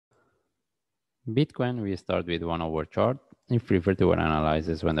Bitcoin, we start with 1 hour chart. If we refer to our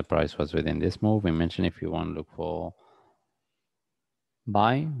analysis when the price was within this move, we mentioned if you want to look for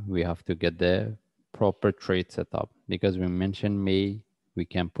buy, we have to get the proper trade setup because we mentioned we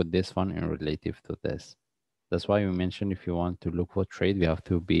can put this one in relative to this. That's why we mentioned if you want to look for trade, we have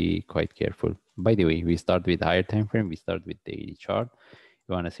to be quite careful. By the way, we start with higher time frame, we start with daily chart.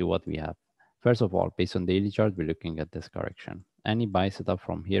 You want to see what we have. First of all, based on daily chart, we're looking at this correction. Any buy setup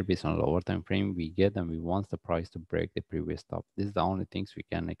from here based on lower time frame, we get and we want the price to break the previous top. This is the only things we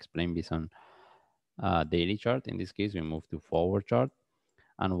can explain based on daily chart. In this case, we move to forward chart.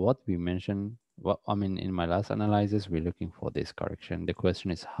 And what we mentioned, in my last analysis, we're looking for this correction. The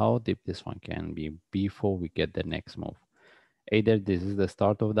question is how deep this one can be before we get the next move. Either this is the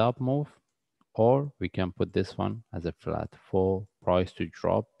start of the up move, or we can put this one as a flat for price to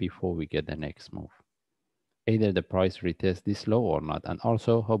drop before we get the next move. Either the price retests this low or not. And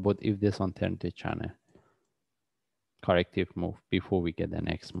also, how about if this one turns to channel? Corrective move before we get the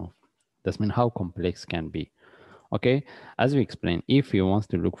next move. That's mean how complex can be. Okay, as we explained, if you want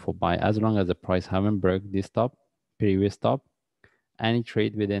to look for buy, as long as the price haven't broke this top, previous top, any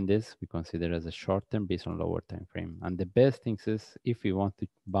trade within this we consider as a short term based on lower time frame. And the best thing is if we want to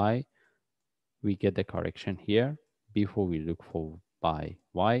buy, we get the correction here before we look for buy.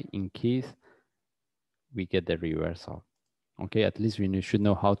 Why? In case we get the reversal. Okay, at least we should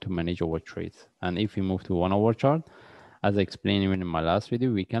know how to manage our trades. And if we move to 1 hour chart, as I explained even in my last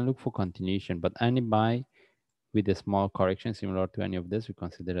video, we can look for continuation, but any buy with a small correction similar to any of this, we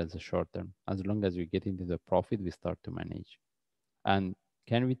consider as a short term. As long as we get into the profit, we start to manage. And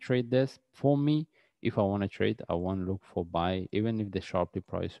can we trade this? For me, if I want to trade, I want to look for buy, even if the sharply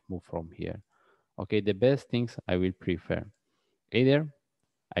price move from here. Okay, the best things I will prefer. Either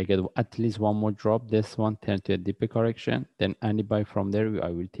I get at least one more drop, this one turn to a deeper correction, then any buy from there, I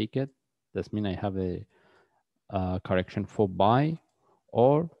will take it. That means I have a correction for buy,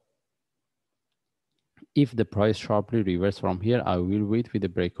 or if the price sharply reverse from here, I will wait with the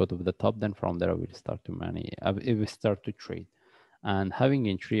breakout of the top. Then from there, I will start to manage. I will start to trade. And having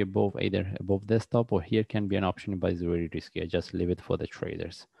entry above either above this top or here can be an option, but it's very risky. I just leave it for the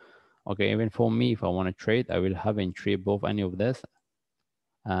traders. Okay, even for me, if I want to trade, I will have entry above any of this.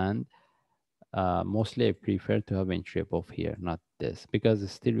 And mostly I prefer to have entry above here, not this, because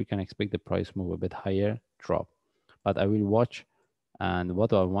still we can expect the price move a bit higher, drop. But I will watch, and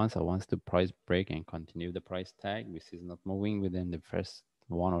what I want the price break and continue the price tag, which is not moving within the first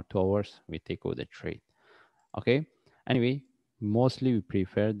 1 or 2 hours, we take over the trade. Okay, anyway, mostly we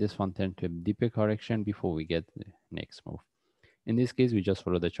prefer this one turn to a deeper correction before we get the next move. In this case, we just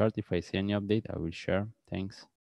follow the chart. If I see any update, I will share. Thanks.